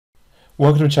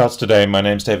Welcome to Charts Today. My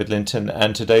name's David Linton,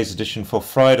 and today's edition for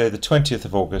Friday, the 20th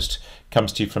of August,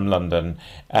 comes to you from London.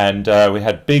 And we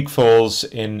had big falls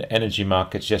in energy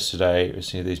markets yesterday. We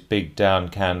see these big down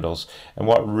candles, and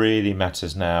what really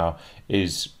matters now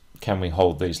is, can we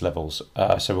hold these levels?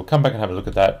 So we'll come back and have a look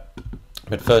at that.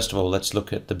 But first of all, let's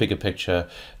look at the bigger picture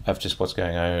of just what's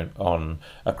going on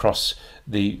across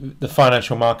the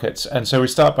financial markets. And so we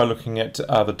start by looking at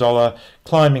the dollar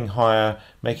climbing higher,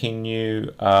 making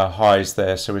new highs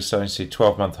there. So we're starting to see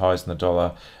 12-month highs in the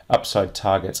dollar, upside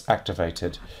targets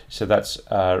activated. So that's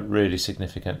really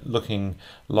significant, looking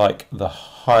like the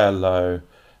higher low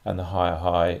and the higher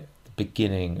high,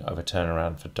 beginning of a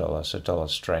turnaround for dollar, so dollar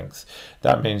strength.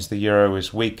 That means the euro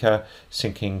is weaker,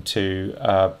 sinking to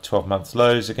 12-month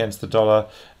lows against the dollar,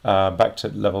 back to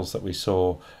levels that we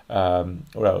saw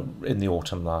in the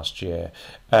autumn last year.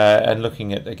 And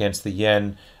looking at against the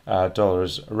yen, dollar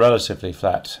is relatively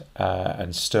flat,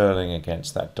 and sterling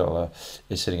against that dollar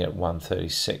is sitting at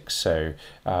 136, so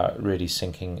really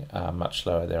sinking much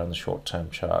lower there on the short-term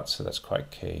chart, so that's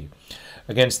quite key.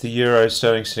 Against the euro,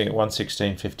 sterling sitting at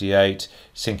 116.58,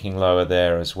 sinking lower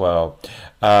there as well.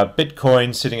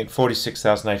 Bitcoin sitting at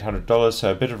 $46,800,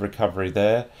 so a bit of recovery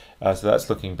there, so that's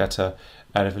looking better.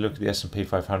 And if we look at the S&P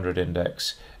 500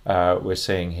 index, we're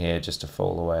seeing here just a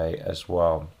fall away as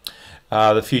well.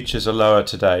 The futures are lower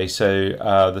today, so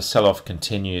the sell-off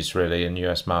continues really in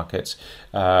US markets.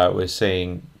 We're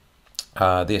seeing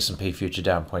the S&P future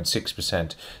down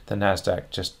 0.6%, the Nasdaq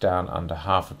just down under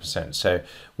 0.5%. So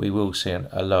we will see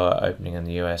a lower opening in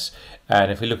the US. And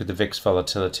if we look at the VIX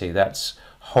volatility, that's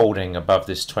holding above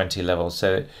this 20 level.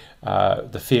 So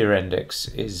the fear index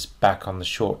is back on the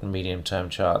short and medium term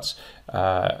charts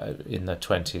in the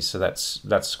 20s. So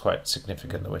that's quite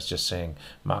significant that we're just seeing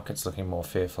markets looking more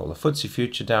fearful. The FTSE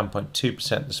future down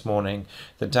 0.2% this morning.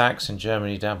 The DAX in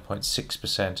Germany down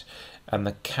 0.6%. And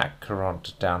the CAC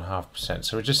Quarante down 0.5%.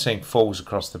 So we're just seeing falls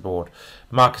across the board.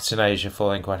 Markets in Asia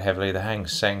falling quite heavily. The Hang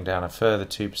Seng down a further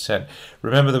 2%.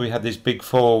 Remember that we had these big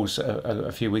falls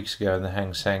a few weeks ago in the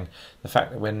Hang Seng. The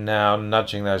fact that we're now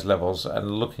nudging those levels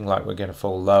and looking like we're going to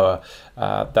fall lower,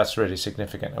 that's really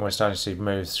significant. And we're starting to see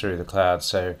moves through the clouds.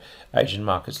 So Asian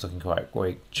markets looking quite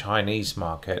weak. Chinese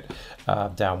market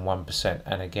down 1%.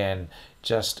 And again,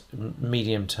 just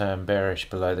medium-term bearish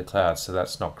below the clouds, so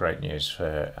that's not great news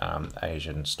for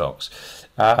Asian stocks.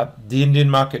 The Indian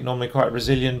market normally quite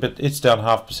resilient, but it's down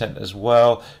 0.5% as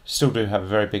well. Still do have a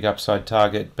very big upside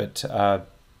target, but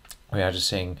we are just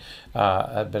seeing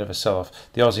a bit of a sell-off.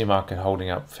 The Aussie market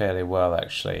holding up fairly well,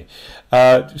 actually.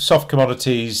 Soft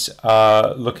commodities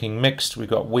are looking mixed. We've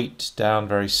got wheat down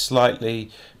very slightly.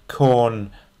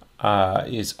 Corn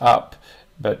is up,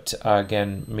 but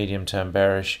again, medium-term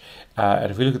bearish.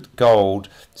 And if we look at gold,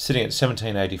 sitting at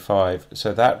 1785,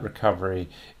 so that recovery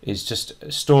is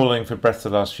just stalling for breath the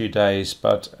last few days,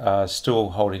 but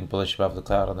still holding bullish above the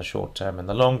cloud on the short term, and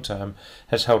the long term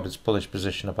has held its bullish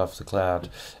position above the cloud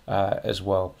as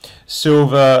well.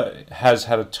 Silver has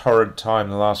had a torrid time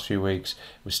the last few weeks.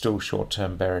 We're still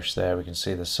short-term bearish there. We can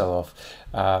see the sell-off.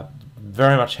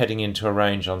 Very much heading into a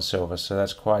range on silver, so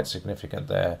that's quite significant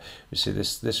there. You see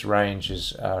this range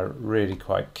is really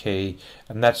quite key,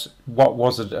 and that's what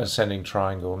was an ascending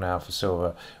triangle now for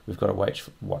silver. We've got to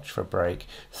watch for a break.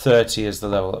 30 is the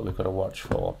level that we've got to watch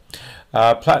for.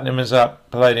 Platinum is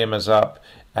up, palladium is up,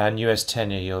 and US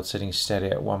 10-year yield sitting steady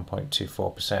at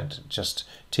 1.24%, just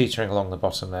teetering along the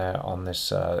bottom there on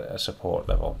this support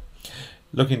level.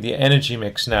 Looking at the energy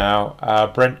mix now,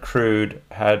 Brent crude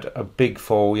had a big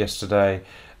fall yesterday,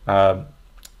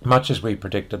 much as we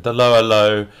predicted. The lower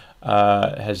low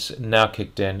has now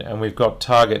kicked in, and we've got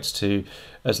targets to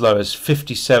as low as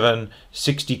 57,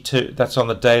 62. That's on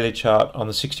the daily chart. On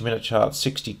the 60-minute chart,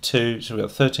 62. So we've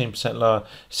got 13% lower,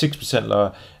 6%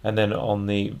 lower, and then on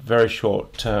the very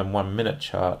short-term 1-minute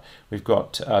chart, we've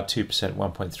got 2%,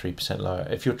 1.3% lower.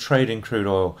 If you're trading crude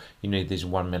oil, you need these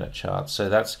 1-minute charts. So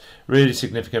that's really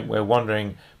significant. We're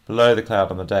wandering below the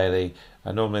cloud on the daily.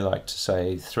 I normally like to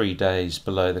say 3 days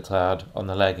below the cloud on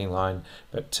the lagging line,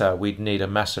 but we'd need a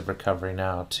massive recovery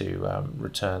now to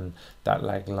return that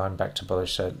lagging line back to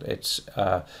bullish. So it's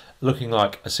looking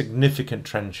like a significant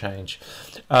trend change.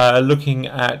 Looking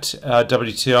at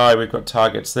WTI, we've got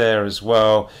targets there as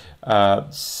well,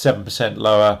 7%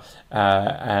 lower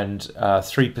and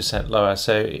 3% lower,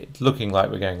 so it's looking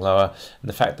like we're going lower, and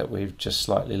the fact that we've just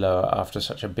slightly lower after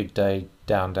such a big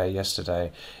down day yesterday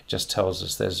just tells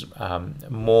us there's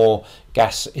more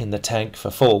gas in the tank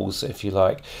for falls, if you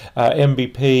like. US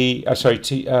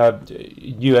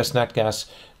nat gas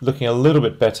looking a little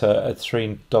bit better at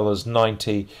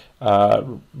 $3.90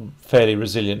 fairly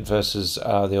resilient versus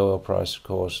the oil price, of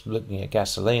course. Looking at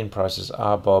gasoline prices,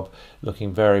 RBOB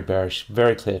looking very bearish,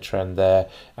 very clear trend there,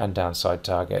 and downside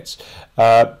targets.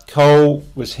 Coal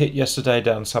was hit yesterday,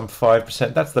 down some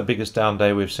 5%. That's the biggest down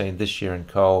day we've seen this year in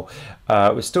coal.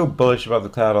 We're still bullish above the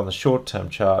cloud on the short-term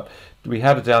chart. We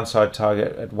had a downside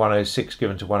target at 106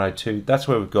 given to 102. That's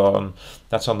where we've gone.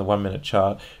 That's on the 1 minute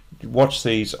chart. Watch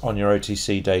these on your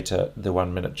OTC data, the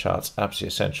 1 minute charts. Absolutely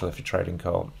essential if you're trading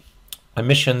coal.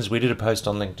 Emissions, we did a post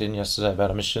on LinkedIn yesterday about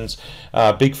emissions.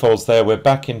 Big falls there. We're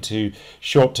back into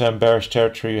short-term bearish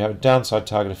territory. We have a downside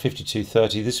target of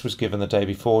 52.30. This was given the day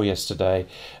before yesterday,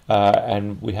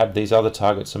 and we had these other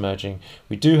targets emerging.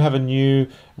 We do have a new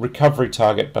recovery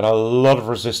target, but a lot of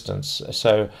resistance.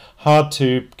 So hard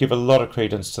to give a lot of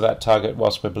credence to that target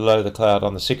whilst we're below the cloud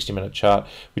on the 60-minute chart.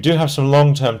 We do have some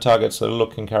long-term targets that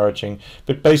look encouraging,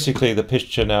 but basically the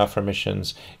picture now for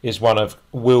emissions is one of,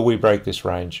 will we break this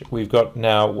range? We've got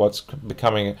now what's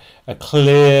becoming a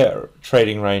clear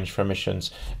trading range for emissions,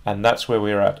 and that's where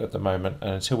we're at the moment,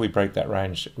 and until we break that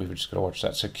range we've just got to watch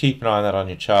that. So keep an eye on that on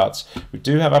your charts. We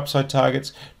do have upside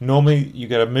targets. Normally you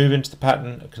got to move into the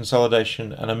pattern, a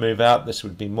consolidation and a move out. This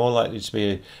would be more likely to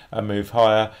be a move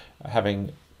higher,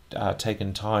 having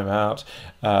taken time out,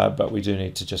 but we do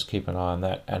need to just keep an eye on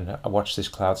that and watch this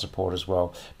cloud support as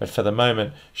well. But for the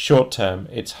moment, short term,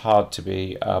 it's hard to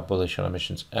be bullish on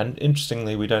emissions. And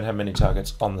interestingly, we don't have many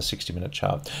targets on the 60-minute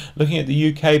chart. Looking at the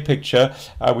UK picture,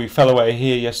 we fell away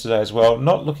here yesterday as well.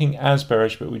 Not looking as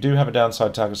bearish, but we do have a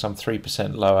downside target some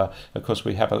 3% lower. Of course,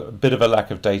 we have a bit of a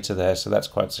lack of data there, so that's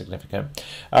quite significant.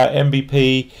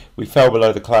 MBP, we fell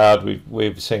below the cloud.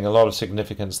 We're seeing a lot of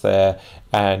significance there,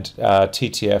 and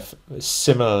TTF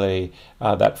similarly,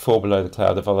 that fall below the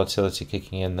cloud, the volatility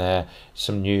kicking in there,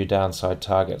 some new downside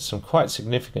targets, some quite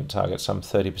significant targets, some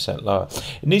 30% lower.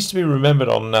 It needs to be remembered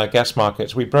on gas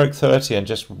markets, we broke 30 and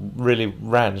just really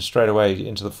ran straight away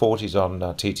into the 40s on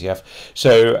TTF.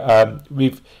 So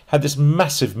we've had this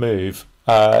massive move.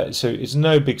 So it's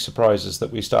no big surprises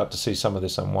that we start to see some of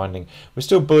this unwinding. We're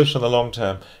still bullish on the long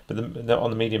term, but on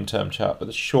the medium term chart, but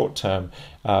the short term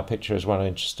picture is one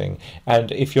interesting.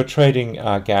 And if you're trading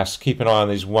gas, keep an eye on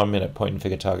these 1 minute point and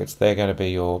figure targets. They're going to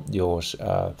be your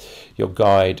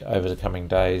guide over the coming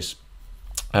days.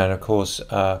 And of course,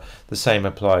 the same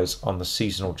applies on the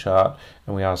seasonal chart,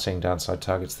 and we are seeing downside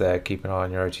targets there. Keep an eye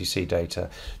on your OTC data.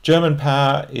 German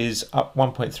power is up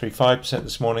 1.35%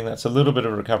 this morning. That's a little bit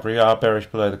of a recovery. We are bearish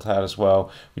below the cloud as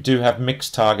well. We do have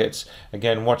mixed targets.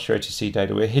 Again, watch your OTC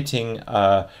data. We're hitting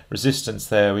resistance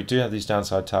there. We do have these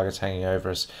downside targets hanging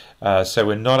over us. So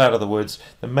we're not out of the woods.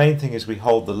 The main thing is we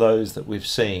hold the lows that we've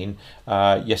seen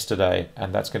yesterday,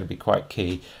 and that's going to be quite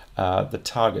key. The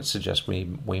target suggests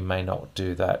we may not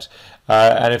do that.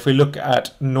 And if we look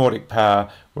at Nordic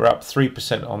Power, we're up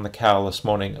 3% on the CAL this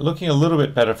morning, looking a little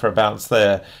bit better for a bounce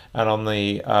there, and on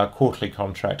the quarterly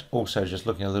contract also just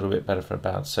looking a little bit better for a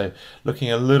bounce. So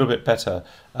looking a little bit better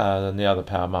than the other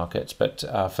power markets, but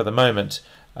for the moment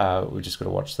we've just got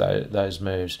to watch those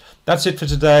moves. That's it for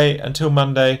today. Until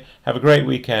Monday, have a great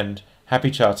weekend. Happy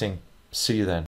charting. See you then.